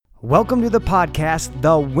Welcome to the podcast,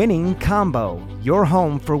 The Winning Combo, your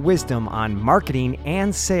home for wisdom on marketing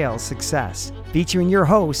and sales success. Featuring your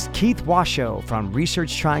host, Keith Washoe from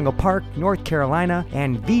Research Triangle Park, North Carolina,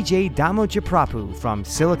 and VJ Damo from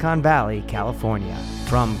Silicon Valley, California.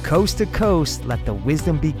 From coast to coast, let the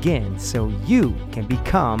wisdom begin so you can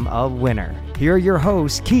become a winner. Here are your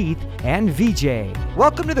hosts, Keith and VJ.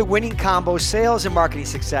 Welcome to the Winning Combo Sales and Marketing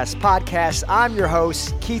Success Podcast. I'm your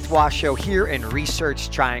host, Keith Washoe, here in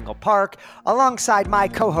Research Triangle Park, alongside my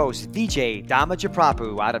co-host, VJ Damo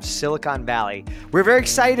out of Silicon Valley. We're very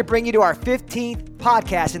excited to bring you to our 15th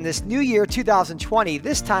podcast in this new year, 2020,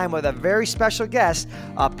 this time with a very special guest,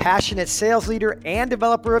 a passionate sales leader and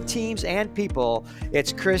developer of teams and people.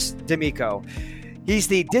 It's Chris Damico. He's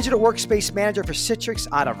the digital workspace manager for Citrix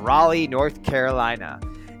out of Raleigh, North Carolina.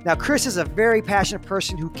 Now, Chris is a very passionate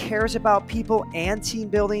person who cares about people and team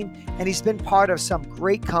building, and he's been part of some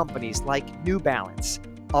great companies like New Balance,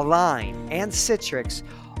 Align, and Citrix,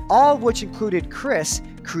 all of which included Chris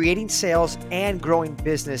creating sales and growing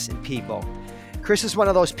business and people. Chris is one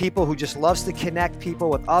of those people who just loves to connect people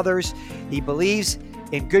with others. He believes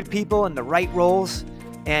in good people in the right roles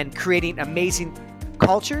and creating amazing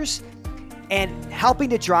cultures and helping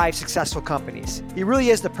to drive successful companies. He really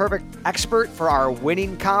is the perfect expert for our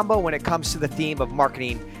winning combo when it comes to the theme of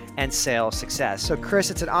marketing and sales success. So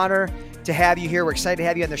Chris, it's an honor to have you here. We're excited to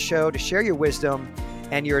have you on the show to share your wisdom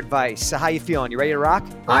and your advice. So how you feeling? You ready to rock?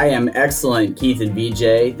 I am excellent, Keith and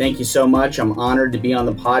VJ. Thank you so much. I'm honored to be on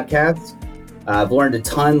the podcast. I've learned a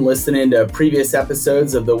ton listening to previous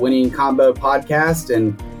episodes of the Winning Combo podcast,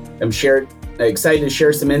 and I'm excited to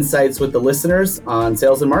share some insights with the listeners on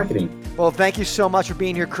sales and marketing. Well, thank you so much for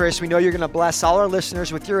being here, Chris. We know you're going to bless all our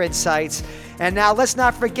listeners with your insights. And now let's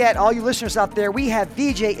not forget, all you listeners out there, we have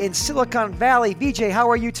VJ in Silicon Valley. VJ,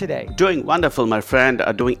 how are you today? Doing wonderful, my friend.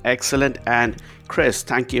 Doing excellent. And Chris,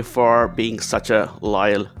 thank you for being such a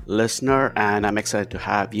loyal listener. And I'm excited to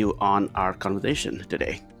have you on our conversation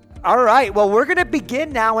today. All right, well, we're going to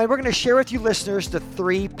begin now, and we're going to share with you listeners the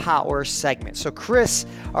 3 power segments. So Chris,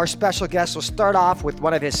 our special guest, will start off with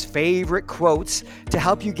one of his favorite quotes to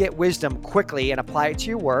help you get wisdom quickly and apply it to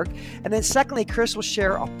your work. And then secondly, Chris will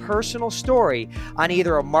share a personal story on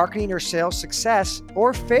either a marketing or sales success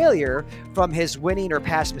or failure from his winning or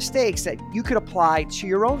past mistakes that you could apply to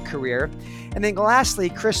your own career. And then lastly,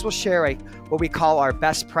 Chris will share what we call our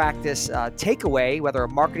best practice takeaway, whether a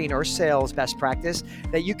marketing or sales best practice,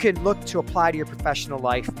 that you can look to apply to your professional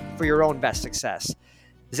life for your own best success.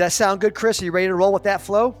 Does that sound good, Chris? Are you ready to roll with that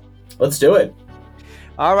flow? Let's do it.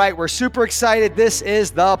 All right, we're super excited. This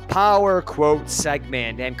is the Power Quote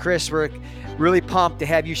segment. And Chris, we're really pumped to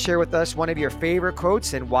have you share with us one of your favorite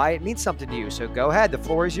quotes and why it means something to you. So go ahead, the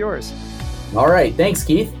floor is yours. All right, thanks,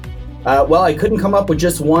 Keith. Well, I couldn't come up with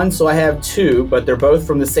just one, so I have 2, but they're both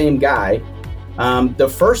from the same guy. The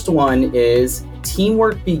first one is,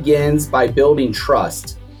 teamwork begins by building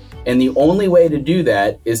trust. And the only way to do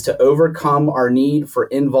that is to overcome our need for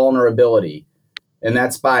invulnerability. And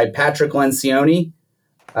that's by Patrick Lencioni.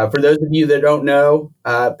 For those of you that don't know,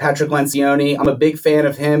 Patrick Lencioni, I'm a big fan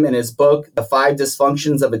of him and his book, The 5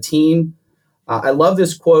 Dysfunctions of a Team. I love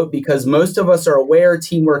this quote because most of us are aware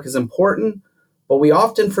teamwork is important, but we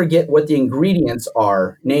often forget what the ingredients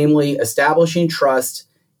are, namely establishing trust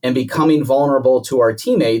and becoming vulnerable to our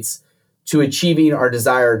teammates to achieving our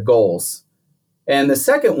desired goals. And the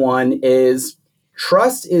second one is,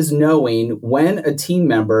 trust is knowing when a team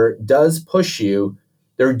member does push you,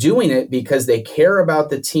 they're doing it because they care about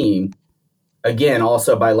the team. Again,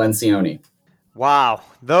 also by Lencioni. Wow,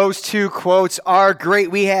 those 2 quotes are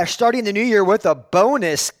great. We have starting the new year with a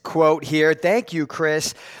bonus quote here. Thank you,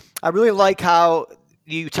 Chris. I really like how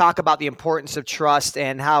you talk about the importance of trust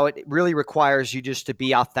and how it really requires you just to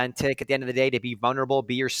be authentic at the end of the day, to be vulnerable,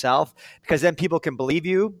 be yourself, because then people can believe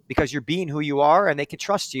you because you're being who you are and they can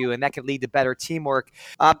trust you, and that can lead to better teamwork.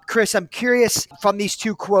 Chris, I'm curious, from these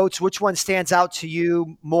 2 quotes, which one stands out to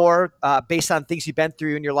you more based on things you've been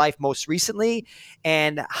through in your life most recently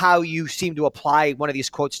and how you seem to apply one of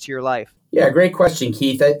these quotes to your life? Yeah, great question,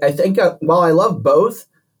 Keith. I think while I love both,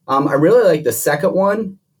 I really like the second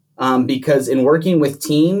one. Because in working with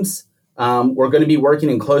teams, we're going to be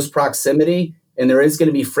working in close proximity and there is going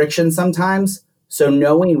to be friction sometimes. So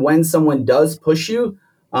knowing when someone does push you,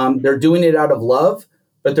 they're doing it out of love,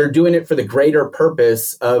 but they're doing it for the greater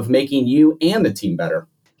purpose of making you and the team better.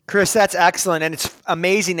 Chris, that's excellent. And it's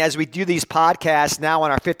amazing as we do these podcasts now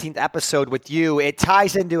on our 15th episode with you, it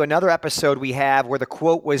ties into another episode we have where the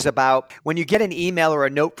quote was about when you get an email or a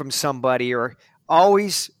note from somebody, or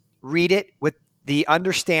always read it with the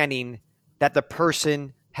understanding that the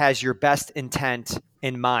person has your best intent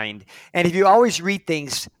in mind. And if you always read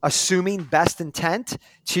things assuming best intent,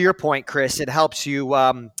 to your point, Chris, it helps you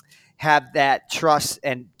have that trust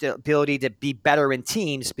and the ability to be better in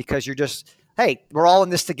teams because you're just, hey, we're all in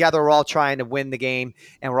this together. We're all trying to win the game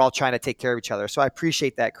and we're all trying to take care of each other. So I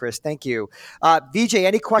appreciate that, Chris. Thank you. VJ,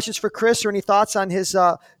 any questions for Chris or any thoughts on his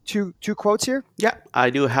two quotes here? Yeah, I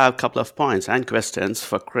do have a couple of points and questions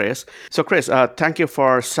for Chris. So, Chris, thank you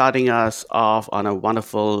for starting us off on a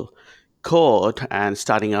wonderful quote and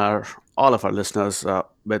starting all of our listeners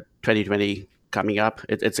with 2020 coming up.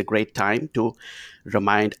 It's a great time to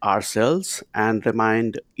remind ourselves and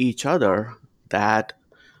remind each other that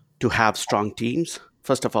to have strong teams,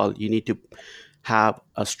 first of all, you need to have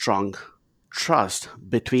a strong trust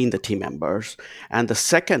between the team members. And the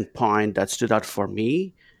second point that stood out for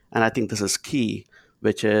me, and I think this is key,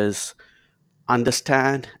 which is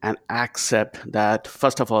understand and accept that,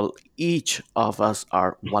 first of all, each of us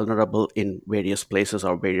are vulnerable in various places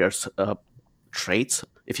or various traits,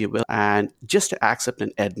 if you will, and just to accept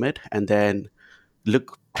and admit and then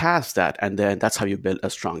look past that. And then that's how you build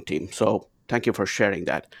a strong team. So thank you for sharing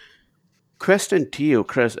that. Question to you,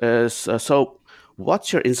 Chris, is so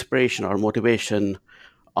what's your inspiration or motivation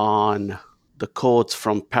on the quotes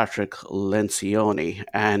from Patrick Lencioni,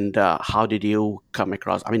 and how did you come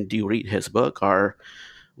across? I mean, do you read his book, or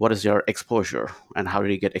what is your exposure, and how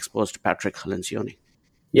did you get exposed to Patrick Lencioni?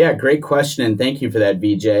 Yeah, great question, and thank you for that,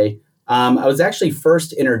 VJ. I was actually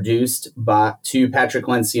first introduced to Patrick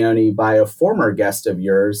Lencioni by a former guest of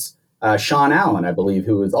yours, Sean Allen, I believe,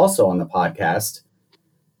 who was also on the podcast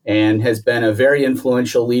and has been a very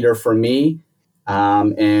influential leader for me.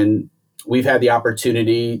 And we've had the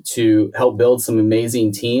opportunity to help build some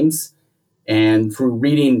amazing teams. And through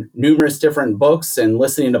reading numerous different books and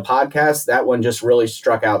listening to podcasts, that one just really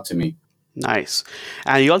struck out to me. Nice.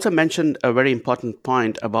 And you also mentioned a very important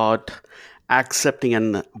point about accepting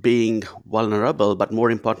and being vulnerable, but more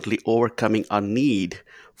importantly, overcoming our need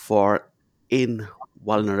for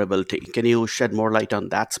invulnerability. Can you shed more light on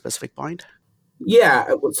that specific point?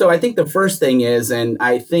 Yeah, so I think the first thing is, and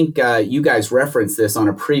I think you guys referenced this on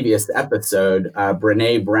a previous episode,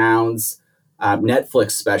 Brene Brown's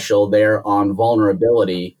Netflix special there on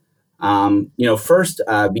vulnerability. First,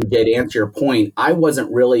 BJ, to answer your point, I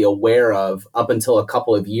wasn't really aware of up until a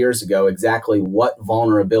couple of years ago exactly what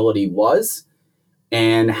vulnerability was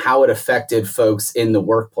and how it affected folks in the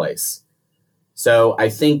workplace. So I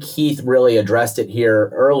think Keith really addressed it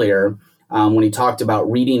here earlier when he talked about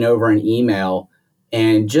reading over an email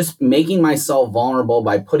and just making myself vulnerable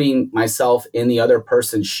by putting myself in the other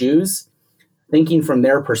person's shoes, thinking from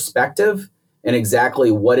their perspective and exactly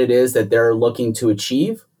what it is that they're looking to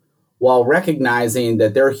achieve, while recognizing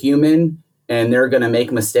that they're human and they're going to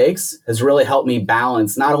make mistakes, has really helped me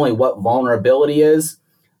balance not only what vulnerability is,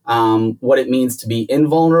 what it means to be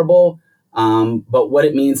invulnerable, but what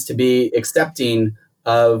it means to be accepting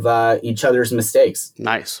of each other's mistakes.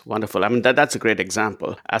 Nice, wonderful. I mean, that's a great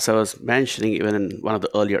example. As I was mentioning, even in one of the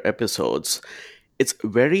earlier episodes, it's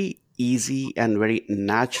very easy and very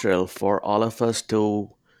natural for all of us to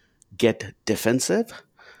get defensive,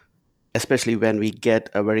 especially when we get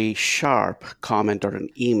a very sharp comment or an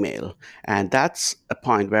email. And that's a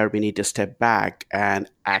point where we need to step back and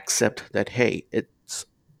accept that, hey,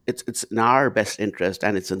 it's in our best interest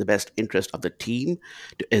and it's in the best interest of the team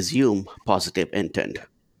to assume positive intent.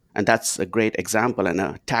 And that's a great example and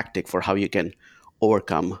a tactic for how you can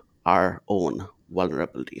overcome our own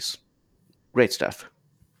vulnerabilities. Great stuff.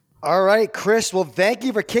 All right, Chris. Well, thank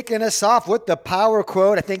you for kicking us off with the power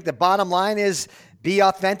quote. I think the bottom line is be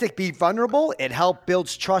authentic, be vulnerable. It helps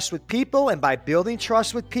builds trust with people. And by building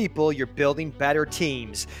trust with people, you're building better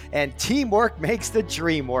teams. And teamwork makes the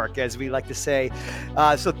dream work, as we like to say.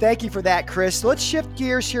 So thank you for that, Chris. So let's shift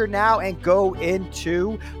gears here now and go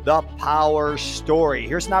into the power story.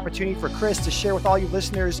 Here's an opportunity for Chris to share with all you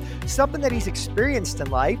listeners something that he's experienced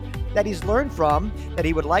in life, that he's learned from, that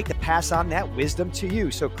he would like to pass on that wisdom to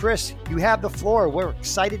you. So Chris, you have the floor. We're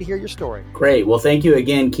excited to hear your story. Great. Well, thank you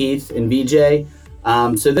again, Keith and VJ.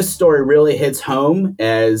 So this story really hits home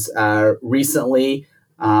as recently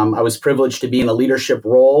I was privileged to be in a leadership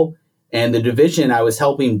role, and the division I was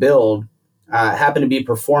helping build happened to be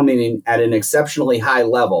performing at an exceptionally high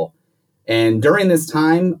level. And during this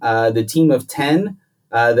time, the team of 10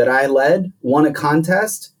 that I led won a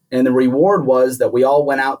contest, and the reward was that we all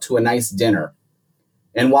went out to a nice dinner.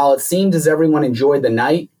 And while it seemed as everyone enjoyed the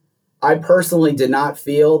night, I personally did not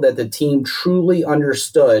feel that the team truly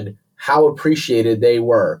understood how appreciated they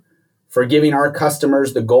were for giving our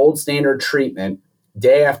customers the gold standard treatment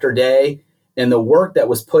day after day and the work that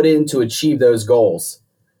was put in to achieve those goals.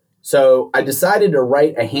 So I decided to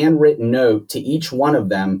write a handwritten note to each one of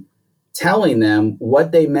them, telling them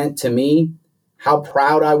what they meant to me, how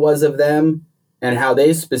proud I was of them, and how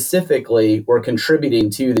they specifically were contributing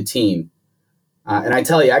to the team. And I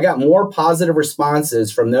tell you, I got more positive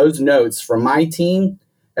responses from those notes from my team,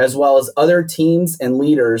 as well as other teams and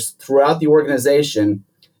leaders throughout the organization,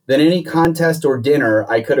 than any contest or dinner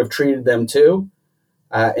I could have treated them to.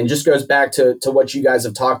 And just goes back to what you guys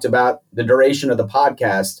have talked about, the duration of the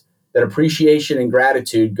podcast, that appreciation and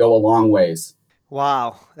gratitude go a long ways.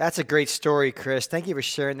 Wow, that's a great story, Chris. Thank you for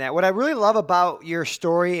sharing that. What I really love about your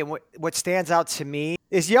story and what stands out to me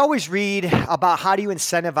is you always read about how do you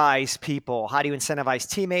incentivize people? How do you incentivize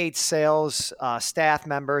teammates, sales, staff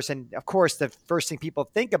members? And of course, the first thing people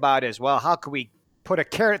think about is, well, how can we put a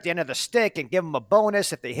carrot at the end of the stick and give them a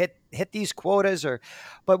bonus if they hit these quotas?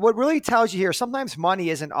 But what really tells you here, sometimes money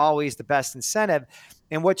isn't always the best incentive.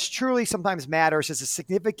 And what's truly sometimes matters is a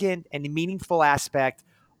significant and meaningful aspect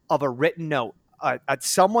of a written note.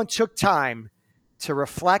 Someone took time to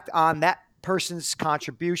reflect on that person's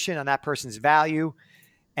contribution, on that person's value,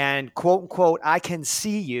 and quote unquote, I can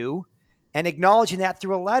see you, and acknowledging that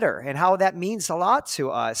through a letter and how that means a lot to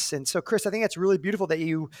us. And so, Chris, I think it's really beautiful that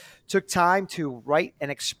you took time to write and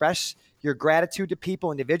express your gratitude to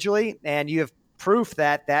people individually, and you have proof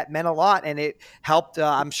that that meant a lot, and it helped,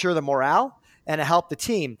 I'm sure, the morale, and it helped the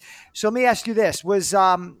team. So let me ask you this: was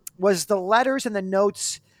the letters and the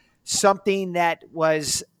notes something that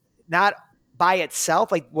was not by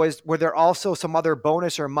itself? Like, were there also some other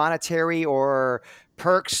bonus or monetary or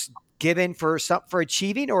perks given for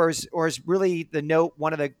achieving, or is really the note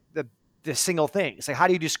one of the single things? Like, how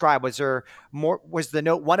do you describe? Was there more? Was the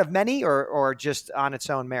note one of many, or just on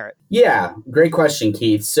its own merit? Yeah, great question,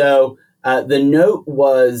 Keith. So the note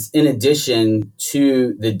was in addition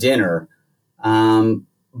to the dinner.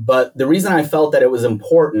 But the reason I felt that it was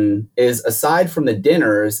important is, aside from the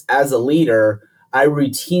dinners, as a leader, I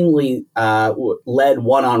routinely led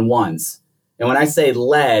one-on-ones. And when I say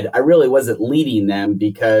led, I really wasn't leading them,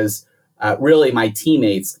 because really my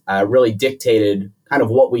teammates really dictated kind of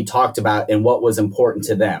what we talked about and what was important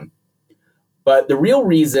to them. But the real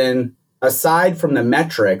reason, aside from the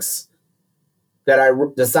metrics, that I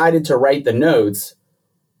decided to write the notes,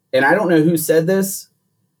 and I don't know who said this,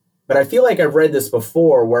 but I feel like I've read this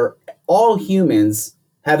before, where all humans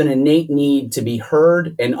have an innate need to be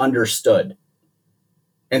heard and understood.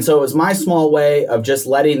 And so it was my small way of just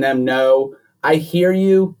letting them know, I hear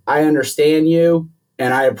you, I understand you,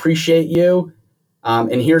 and I appreciate you.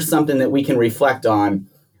 And here's something that we can reflect on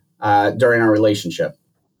during our relationship.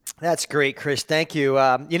 That's great, Chris. Thank you.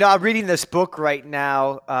 I'm reading this book right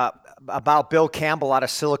now about Bill Campbell out of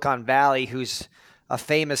Silicon Valley, who's a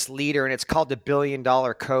famous leader, and it's called The $1 Billion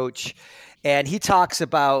Coach. And he talks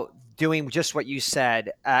about doing just what you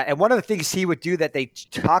said. And one of the things he would do that they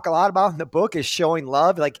talk a lot about in the book is showing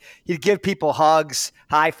love. Like, he'd give people hugs,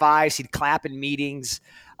 high fives, he'd clap in meetings.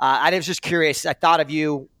 I was just curious. I thought of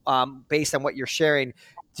you based on what you're sharing.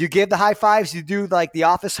 Do you give the high fives? Do you do like the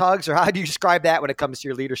office hugs, or how do you describe that when it comes to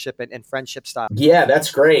your leadership and friendship style? Yeah, that's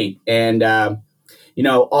great. And,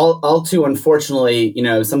 all too unfortunately,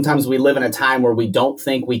 sometimes we live in a time where we don't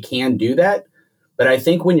think we can do that. But I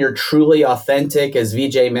think when you're truly authentic, as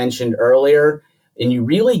VJ mentioned earlier, and you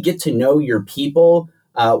really get to know your people,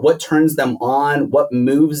 what turns them on, what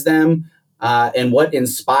moves them, and what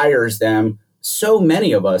inspires them, so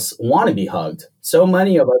many of us want to be hugged. So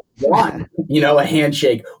many of us want, a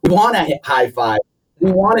handshake. We want a high five.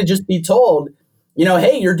 We want to just be told,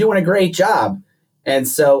 hey, you're doing a great job. And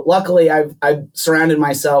so luckily I've surrounded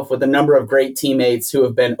myself with a number of great teammates who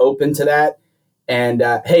have been open to that. And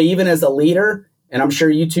hey, even as a leader, and I'm sure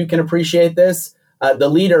you two can appreciate this, the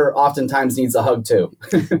leader oftentimes needs a hug too.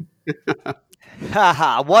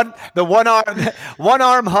 one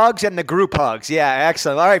arm hugs and the group hugs. Yeah,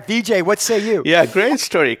 excellent. All right, VJ, what say you? Yeah, great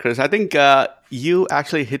story, Chris. I think you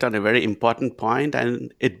actually hit on a very important point,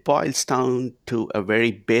 and it boils down to a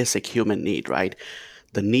very basic human need, right?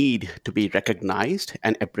 The need to be recognized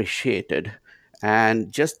and appreciated.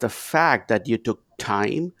 And just the fact that you took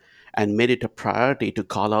time and made it a priority to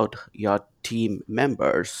call out your team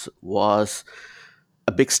members was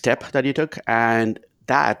a big step that you took. And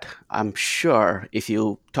that, I'm sure, if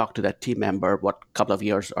you talk to that team member, what couple of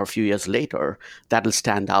years or a few years later, that'll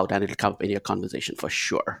stand out and it'll come up in your conversation for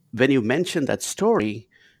sure. When you mentioned that story,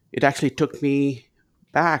 it actually took me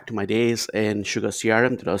back to my days in Sugar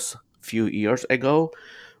CRM. That was a few years ago,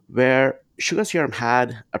 where Sugar CRM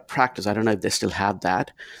had a practice. I don't know if they still have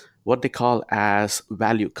that, what they call as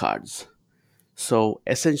value cards. So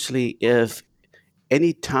essentially, if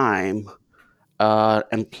any time an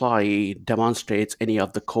employee demonstrates any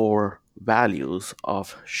of the core values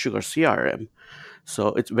of Sugar CRM. So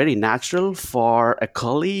it's very natural for a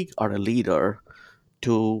colleague or a leader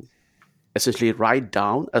to essentially write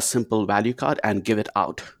down a simple value card and give it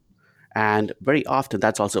out. And very often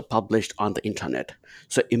that's also published on the internet.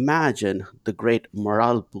 So imagine the great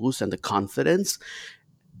morale boost and the confidence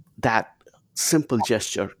that simple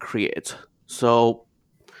gesture creates. So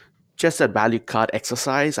just that value card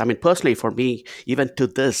exercise. I mean, personally, for me, even to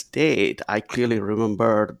this date, I clearly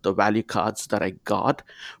remember the value cards that I got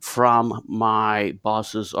from my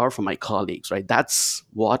bosses or from my colleagues, right? That's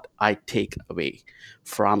what I take away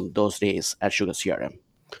from those days at Sugar CRM.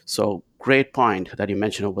 So, great point that you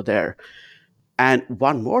mentioned over there. And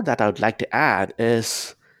one more that I would like to add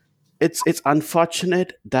is it's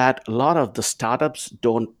unfortunate that a lot of the startups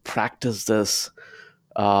don't practice this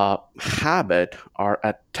habit or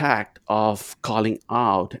a tact of calling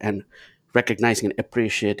out and recognizing and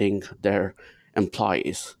appreciating their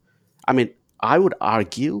employees. I mean, I would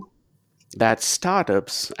argue that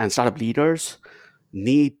startups and startup leaders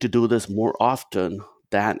need to do this more often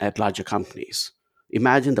than at larger companies.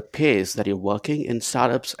 Imagine the pace that you're working in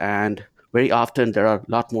startups, and very often there are a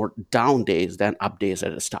lot more down days than up days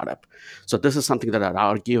at a startup. So, this is something that I'd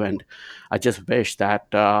argue, and I just wish that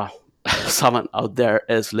someone out there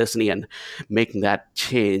is listening and making that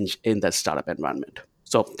change in that startup environment.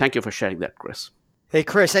 So, thank you for sharing that, Chris. Hey,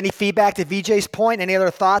 Chris, any feedback to VJ's point? Any other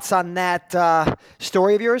thoughts on that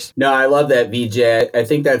story of yours? No, I love that, VJ. I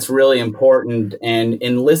think that's really important. And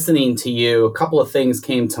in listening to you, a couple of things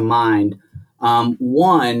came to mind.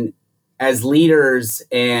 One, as leaders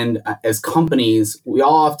and as companies, we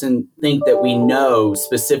all often think that we know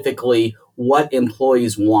specifically what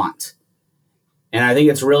employees want. And I think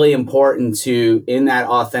it's really important to, in that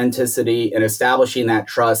authenticity and establishing that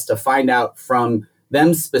trust, to find out from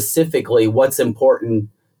them specifically what's important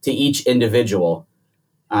to each individual.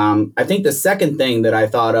 I think the second thing that I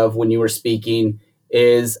thought of when you were speaking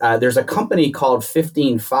is there's a company called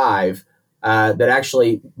 15Five that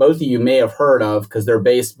actually both of you may have heard of because they're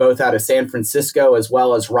based both out of San Francisco as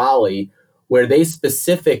well as Raleigh, where they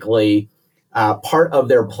specifically, part of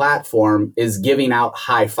their platform is giving out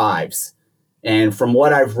high fives. And from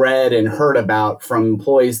what I've read and heard about from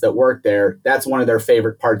employees that work there, that's one of their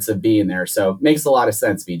favorite parts of being there. So it makes a lot of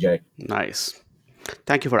sense, VJ. Nice.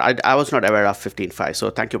 Thank you for. I was not aware of 15Five,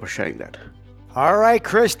 so thank you for sharing that. All right,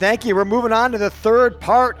 Chris, thank you. We're moving on to the third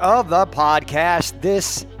part of the podcast.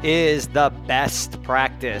 This is the best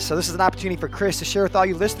practice. So this is an opportunity for Chris to share with all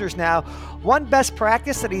you listeners now one best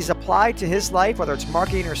practice that he's applied to his life, whether it's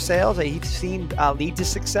marketing or sales, that he's seen lead to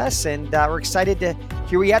success. And we're excited to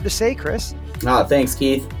hear what you have to say, Chris. Oh, thanks,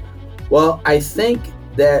 Keith. Well, I think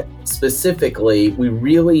that specifically, we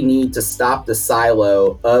really need to stop the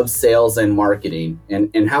silo of sales and marketing.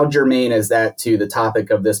 And how germane is that to the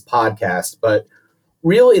topic of this podcast? But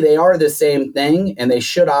really, they are the same thing, and they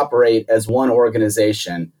should operate as one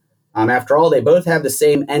organization. After all, they both have the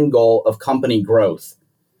same end goal of company growth.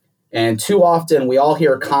 And too often, we all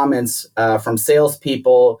hear comments from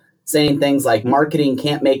salespeople saying things like marketing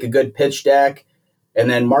can't make a good pitch deck. And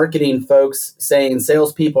then marketing folks saying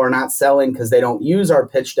salespeople are not selling because they don't use our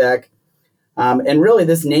pitch deck. And really,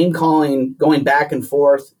 this name calling going back and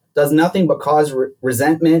forth does nothing but cause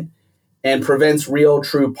resentment and prevents real,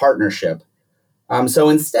 true partnership. So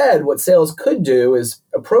instead, what sales could do is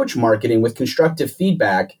approach marketing with constructive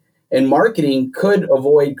feedback, and marketing could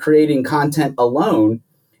avoid creating content alone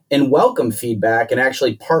and welcome feedback and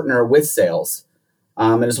actually partner with sales.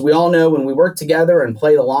 And as we all know, when we work together and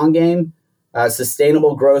play the long game,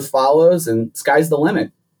 sustainable growth follows, and sky's the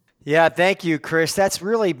limit. Yeah, thank you, Chris. That's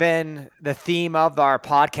really been the theme of our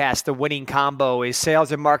podcast, The Winning Combo, is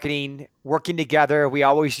sales and marketing working together. We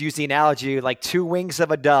always use the analogy like two wings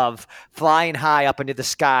of a dove flying high up into the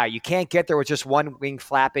sky. You can't get there with just one wing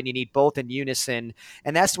flapping. You need both in unison.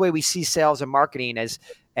 And that's the way we see sales and marketing,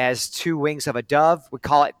 as two wings of a dove. We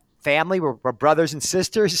call it family. We're brothers and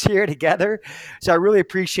sisters here together. So I really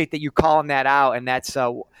appreciate that you calling that out. And that's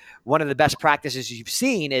one of the best practices you've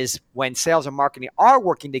seen is when sales and marketing are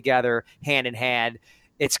working together hand in hand.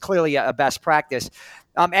 It's clearly a best practice.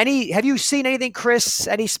 Have you seen anything, Chris,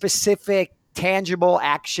 any specific tangible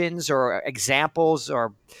actions or examples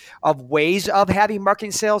or of ways of having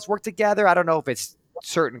marketing sales work together? I don't know if it's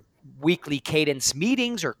certain weekly cadence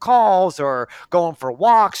meetings or calls or going for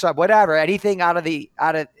walks or whatever. Anything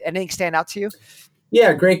anything stand out to you?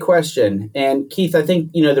 Yeah, great question. And Keith, I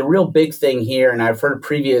think, the real big thing here, and I've heard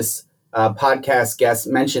previous podcast guests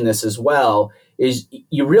mention this as well, is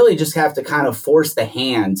you really just have to kind of force the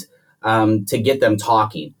hand to get them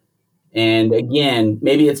talking. And again,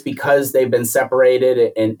 maybe it's because they've been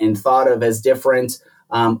separated and thought of as different.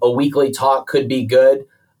 A weekly talk could be good.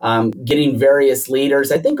 Getting various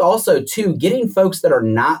leaders. I think also, too, getting folks that are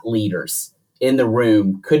not leaders in the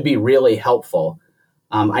room could be really helpful.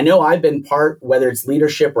 I know I've been part, whether it's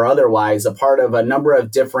leadership or otherwise, a part of a number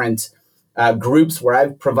of different groups where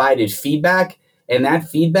I've provided feedback, and that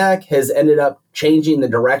feedback has ended up changing the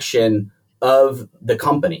direction of the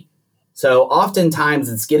company. So oftentimes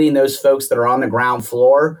it's getting those folks that are on the ground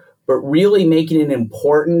floor, but really making it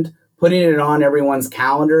important, putting it on everyone's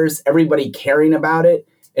calendars, everybody caring about it,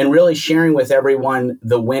 and really sharing with everyone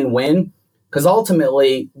the win-win. Because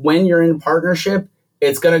ultimately, when you're in partnership,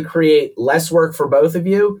 it's going to create less work for both of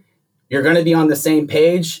you. You're going to be on the same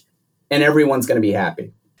page, and everyone's going to be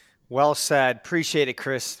happy. Well said. Appreciate it,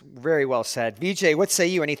 Chris. Very well said. VJ, what say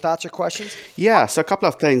you? Any thoughts or questions? Yeah, so a couple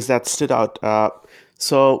of things that stood out.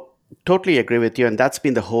 So totally agree with you. And that's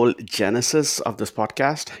been the whole genesis of this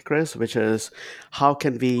podcast, Chris, which is how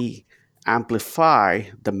can we amplify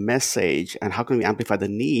the message and how can we amplify the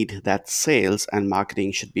need that sales and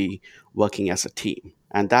marketing should be working as a team.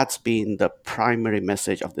 And that's been the primary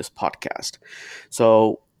message of this podcast.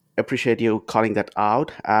 So appreciate you calling that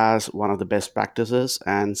out as one of the best practices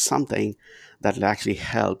and something that will actually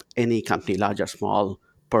help any company, large or small,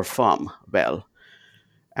 perform well.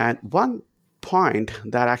 And one point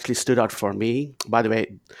that actually stood out for me, by the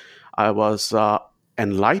way, I was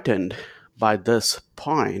enlightened by this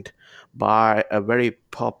point by a very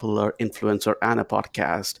popular influencer and a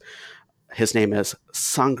podcast. His name is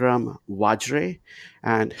Sangram Vajre,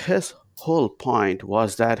 and his whole point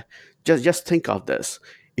was that just think of this.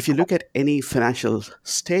 If you look at any financial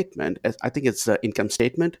statement, I think it's the income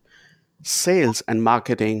statement, sales and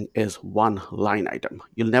marketing is one line item.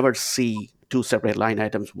 You'll never see two separate line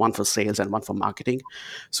items, one for sales and one for marketing.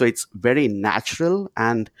 So it's very natural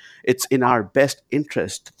and it's in our best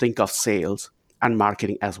interest to think of sales and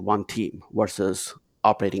marketing as one team versus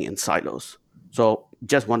operating in silos. So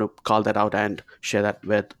just want to call that out and share that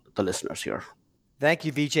with the listeners here. Thank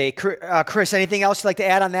you, VJ. Chris, anything else you'd like to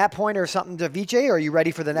add on that point or something to VJ? Or are you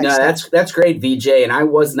ready for the next step? That's great, VJ. And I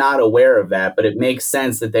was not aware of that, but it makes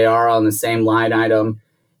sense that they are on the same line item.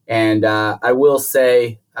 And I will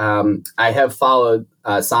say I have followed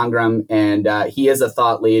Sangram, and he is a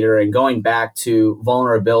thought leader. And going back to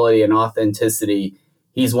vulnerability and authenticity,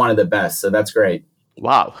 he's one of the best. So that's great.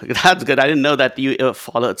 Wow, that's good. I didn't know that you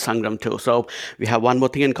followed Sangram too. So we have one more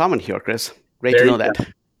thing in common here, Chris. Great to know that.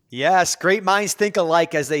 Yes, great minds think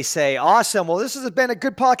alike, as they say. Awesome. Well, this has been a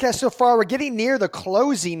good podcast so far. We're getting near the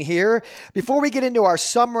closing here. Before we get into our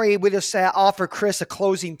summary, we just offer Chris a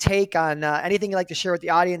closing take on anything you'd like to share with the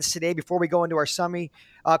audience today before we go into our summary.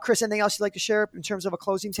 Chris, anything else you'd like to share in terms of a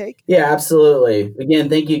closing take? Yeah, absolutely. Again,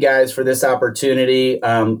 thank you guys for this opportunity.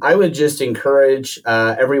 I would just encourage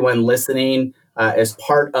everyone listening as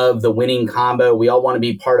part of the winning combo. We all want to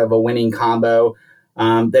be part of a winning combo.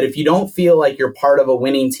 That if you don't feel like you're part of a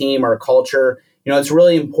winning team or a culture, it's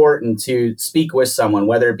really important to speak with someone,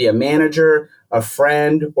 whether it be a manager, a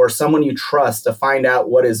friend, or someone you trust to find out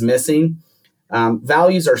what is missing.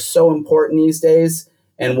 Values are so important these days,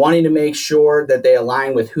 and wanting to make sure that they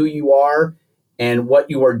align with who you are and what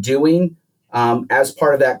you are doing as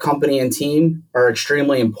part of that company and team are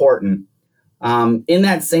extremely important. In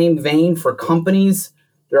that same vein, for companies,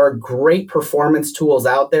 there are great performance tools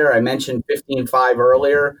out there. I mentioned 15.5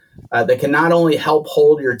 earlier that can not only help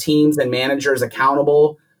hold your teams and managers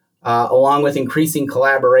accountable, along with increasing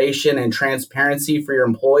collaboration and transparency for your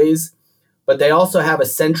employees, but they also have a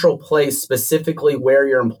central place specifically where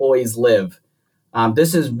your employees live.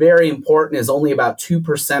 This is very important, as only about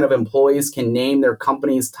 2% of employees can name their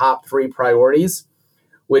company's top 3 priorities,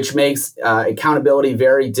 which makes accountability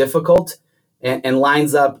very difficult. And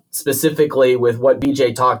lines up specifically with what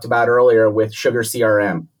VJ talked about earlier with Sugar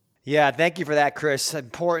CRM. Yeah, thank you for that, Chris.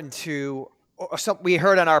 Important to, we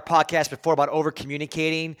heard on our podcast before about over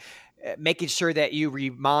communicating, making sure that you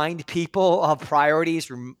remind people of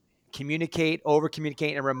priorities, communicate, over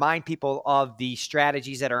communicate, and remind people of the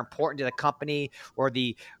strategies that are important to the company, or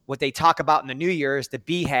what they talk about in the new year is the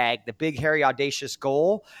BHAG, the big, hairy, audacious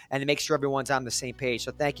goal, and to make sure everyone's on the same page.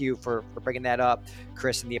 So thank you for bringing that up,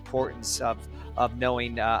 Chris, and the importance of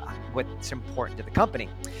knowing what's important to the company.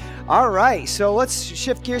 All right, so let's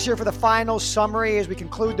shift gears here for the final summary as we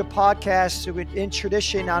conclude the podcast. In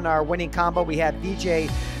tradition on our winning combo, we have VJ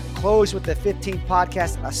close with the 15th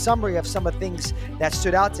podcast, a summary of some of the things that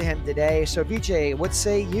stood out to him today. So Vijay, what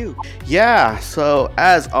say you? Yeah, so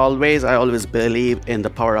as always, I always believe in the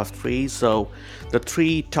power of three. So the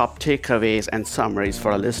three top takeaways and summaries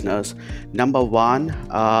for our listeners. Number one,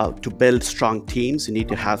 to build strong teams, you need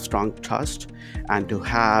to have strong trust. And to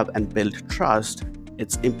have and build trust,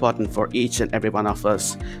 it's important for each and every one of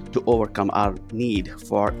us to overcome our need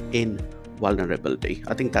for invulnerability.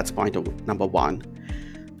 I think that's point number one.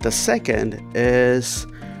 The second is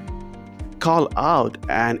call out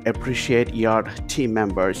and appreciate your team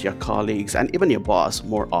members, your colleagues, and even your boss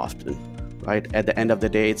more often, right? At the end of the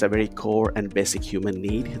day, it's a very core and basic human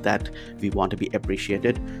need that we want to be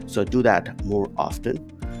appreciated. So do that more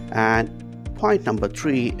often. And point number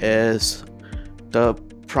three is the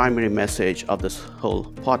primary message of this whole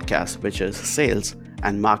podcast, which is sales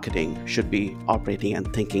and marketing should be operating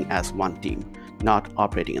and thinking as one team, not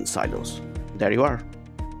operating in silos. There you are.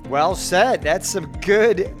 Well said. That's some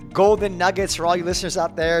good golden nuggets for all you listeners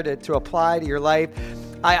out there to apply to your life.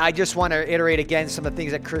 I just want to iterate again some of the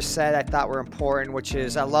things that Chris said I thought were important, which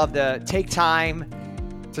is I love to take time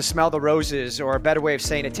to smell the roses, or a better way of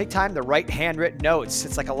saying it, take time to write handwritten notes.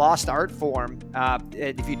 It's like a lost art form.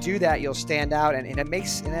 If you do that, you'll stand out, and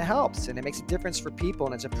it helps, and it makes a difference for people,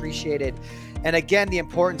 and it's appreciated. And again, the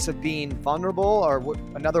importance of being vulnerable, or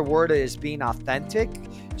another word is being authentic,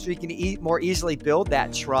 so you can more easily build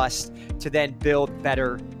that trust to then build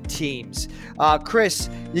better teams. Chris,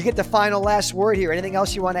 you get the final last word here. Anything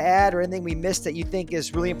else you want to add, or anything we missed that you think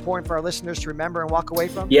is really important for our listeners to remember and walk away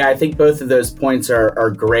from? Yeah, I think both of those points are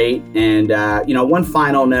great. And, one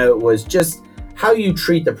final note was just how you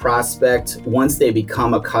treat the prospect once they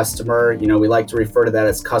become a customer. We like to refer to that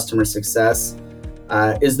as customer success,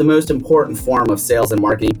 is the most important form of sales and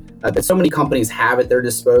marketing that so many companies have at their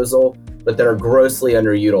disposal, but that are grossly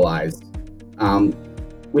underutilized.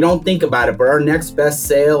 We don't think about it, but our next best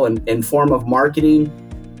sale and form of marketing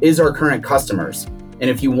is our current customers. And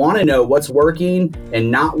if you want to know what's working and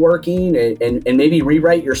not working, and maybe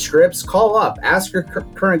rewrite your scripts, call up, ask your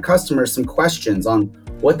current customers some questions on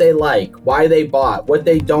what they like, why they bought, what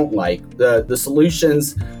they don't like, the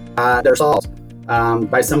solutions that are solved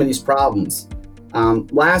by some of these problems.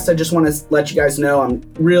 Last, I just want to let you guys know I'm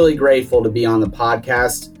really grateful to be on the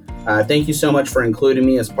podcast. Thank you so much for including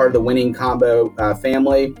me as part of the Winning Combo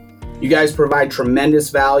family. You guys provide tremendous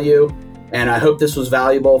value, and I hope this was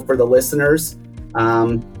valuable for the listeners.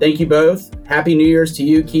 Thank you both. Happy New Year's to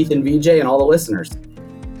you, Keith and Vijay, and all the listeners.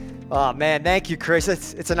 Oh man, thank you, Chris.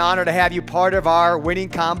 It's an honor to have you part of our Winning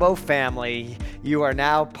Combo family. You are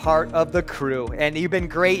now part of the crew, and you've been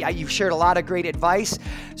great. You've shared a lot of great advice.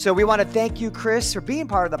 So we want to thank you, Chris, for being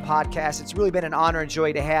part of the podcast. It's really been an honor and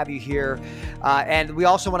joy to have you here. And we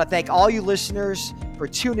also want to thank all you listeners for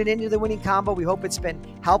tuning into the Winning Combo. We hope it's been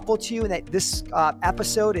helpful to you, and that this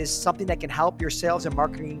episode is something that can help your sales and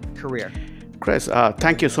marketing career. Chris,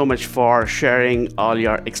 thank you so much for sharing all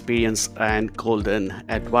your experience and golden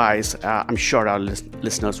advice. I'm sure our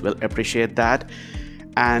listeners will appreciate that.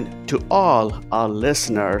 And to all our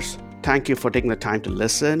listeners, thank you for taking the time to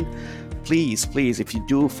listen. Please, if you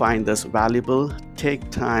do find this valuable,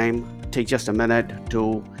 take just a minute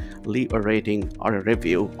to leave a rating or a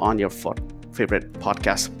review on your favorite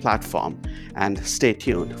podcast platform, and stay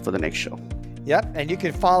tuned for the next show. Yep, and you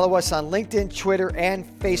can follow us on LinkedIn, Twitter, and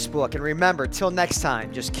Facebook. And remember, till next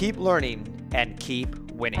time, just keep learning and keep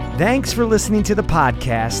winning. Thanks for listening to the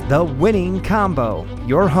podcast, The Winning Combo,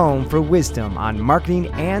 your home for wisdom on marketing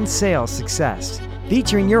and sales success.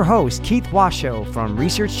 Featuring your host, Keith Washoe from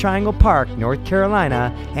Research Triangle Park, North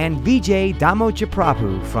Carolina, and Vijay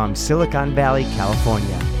Damojaprabhu from Silicon Valley,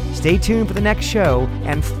 California. Stay tuned for the next show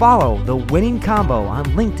and follow The Winning Combo on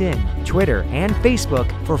LinkedIn, Twitter, and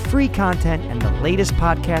Facebook for free content and the latest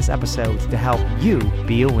podcast episodes to help you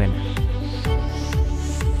be a winner.